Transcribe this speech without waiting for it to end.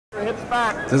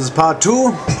This is part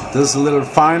 2. This is a little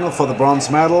final for the bronze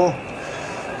medal.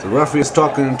 The referee is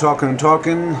talking and talking and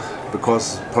talking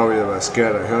because probably they were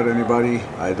scared I hurt anybody.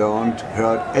 I don't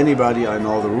hurt anybody, I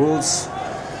know the rules.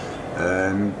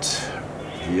 And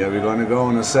here we're gonna go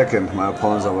in a second. My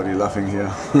opponent's already laughing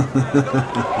here.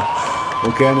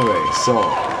 Okay, anyway, so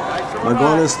my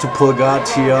goal is to pull guard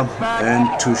here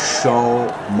and to show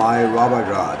my rubber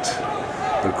guard,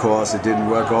 because it didn't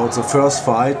work out the first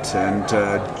fight, and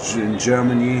in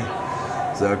Germany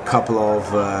there are a couple of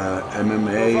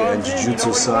MMA and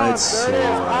Jiu-Jitsu sites who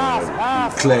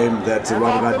claim that the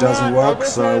rubber guard doesn't work,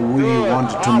 so I really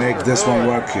wanted to make this one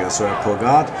work here. So I pull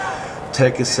guard,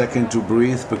 take a second to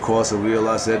breathe, because I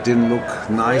realized that didn't look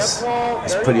nice,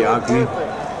 it's pretty ugly.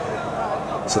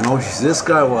 So now this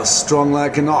guy was strong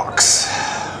like an ox.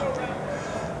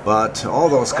 But all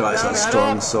those guys are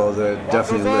strong, so they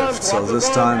definitely lift. So this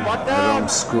time I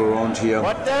don't screw around here.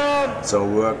 So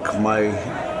work my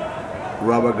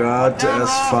rubber guard as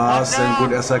fast and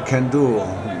good as I can do.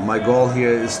 My goal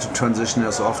here is to transition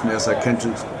as often as I can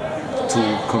to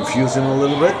confuse him a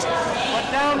little bit.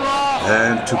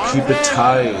 And to keep it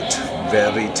tight,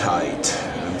 very tight.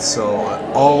 And so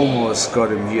I almost got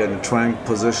him here in a triangle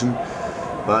position,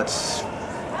 but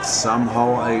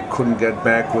somehow I couldn't get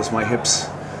back with my hips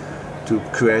to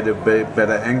create a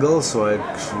better angle, so I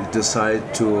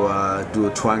decided to do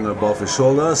a triangle above his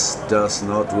shoulders. Does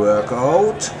not work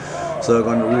out, so I'm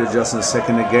going to readjust in a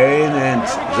second again, and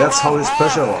that's how his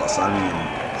pressure was. I mean,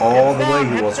 all the way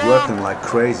he was working like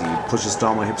crazy. He pushes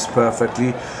down my hips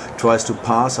perfectly, tries to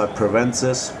pass, I prevent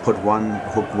this, hook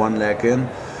one leg in,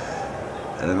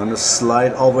 and I'm going to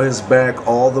slide over his back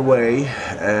all the way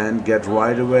and get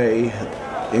right away,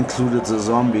 included the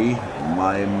zombie,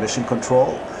 my mission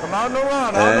control.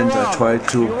 And I tried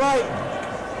to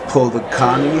pull the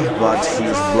Kani, but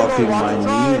he's blocking my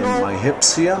knee and my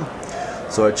hips here.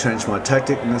 So I changed my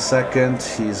tactic in a second.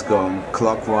 He's going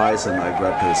clockwise and I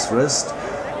grab his wrist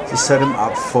to set him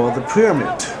up for the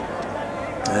pyramid.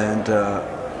 And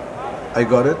I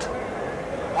got it.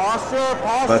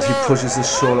 But he pushes his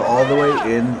shoulder all the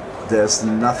way in. There's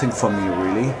nothing for me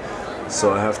really.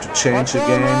 So I have to change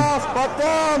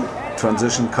again,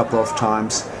 transition a couple of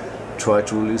times, try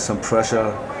to release some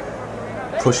pressure,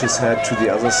 push his head to the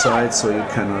other side so he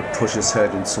cannot push his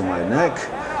head into my neck.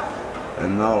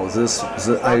 And now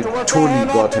I totally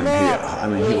got him here. I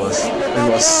mean, it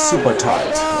was super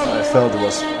tight. I felt it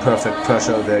was perfect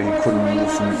pressure there. He couldn't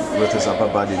move with his upper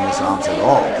body and his arms at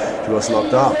all. He was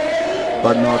locked up,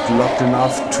 but not locked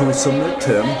enough to submit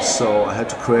him, so I had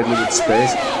to create a little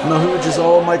space. Now he reaches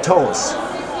all my toes.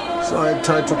 So I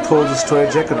tried to pull the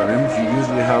straight jacket on him. You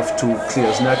usually have to clear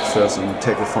his neck first and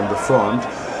take it from the front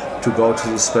to go to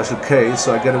the special case.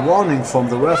 So I get a warning from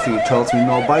the referee, he tells me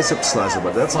no bicep slicer,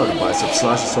 but that's not a bicep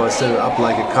slicer, so I set it up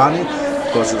like a Kani,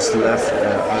 because his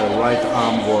right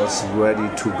arm was ready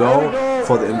to go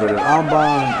for the inverted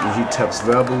armbar, and he taps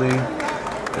verbally.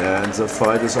 And the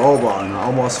fight is over, and I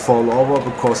almost fall over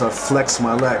because I flexed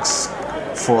my legs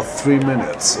for 3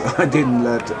 minutes. I didn't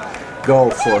let go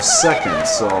for a second,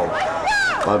 so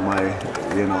but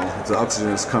the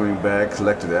oxygen is coming back,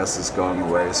 lactic acid is going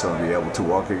away, so I'll be able to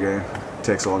walk again. It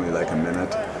takes only like a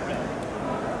minute.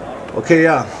 Okay,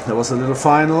 yeah, that was a little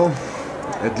final.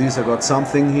 At least I got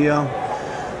something here.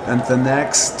 And the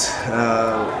next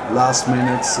last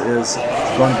minutes is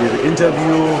going to be the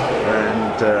interview,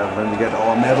 and when we get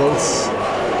our medals.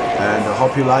 And I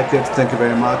hope you like it. Thank you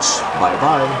very much. Bye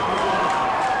bye.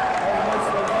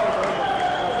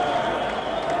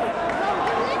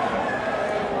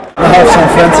 I have some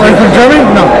friends. Are you from Germany?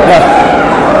 No. Yeah.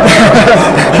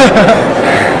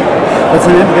 What's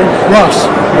the name again? Ross.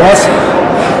 Ross.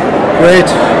 Great.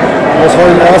 It was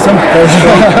really awesome. Very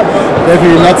strong. Gave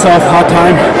me lots of hard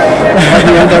time. At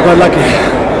the end I got lucky.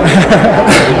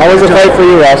 How was the fight for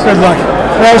you, Ross? Good luck.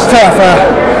 That was tough.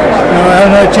 I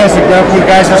don't have a chance to grab with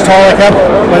guys as tall like him,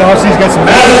 but also he's got some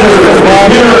good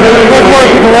work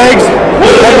with the legs.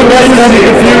 I think that's going to be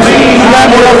confused. He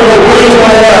ran me up with a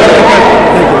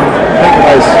Thank you.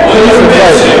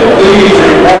 Nice.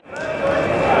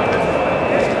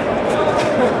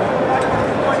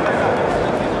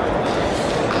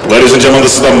 Ladies and gentlemen,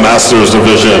 this is the Masters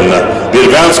Division, the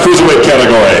Advanced Cruiserweight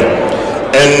category.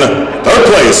 In third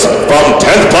place, from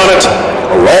 10th Planet,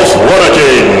 Rolf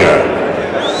Warnecking.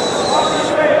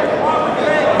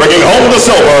 Bringing home the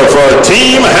silver for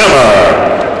Team Hammer,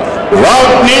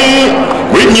 Rodney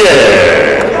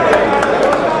Grenier.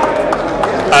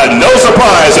 And no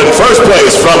surprise, in first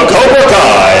place from Cobra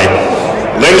Kai,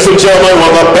 ladies and gentlemen,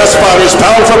 one of the best fighters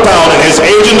pound for pound in his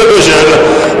age and division,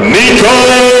 Nico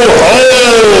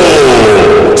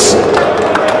Holtz.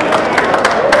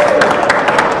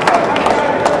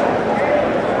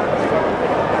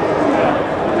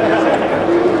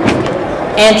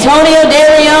 Antonio De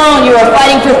Leon, you are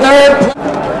fighting for third place.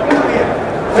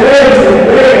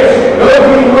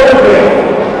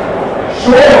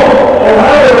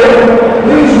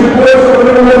 Please report for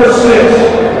winner number 6.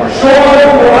 Sean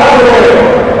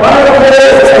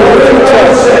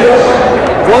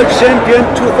World Champion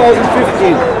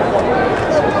 2015.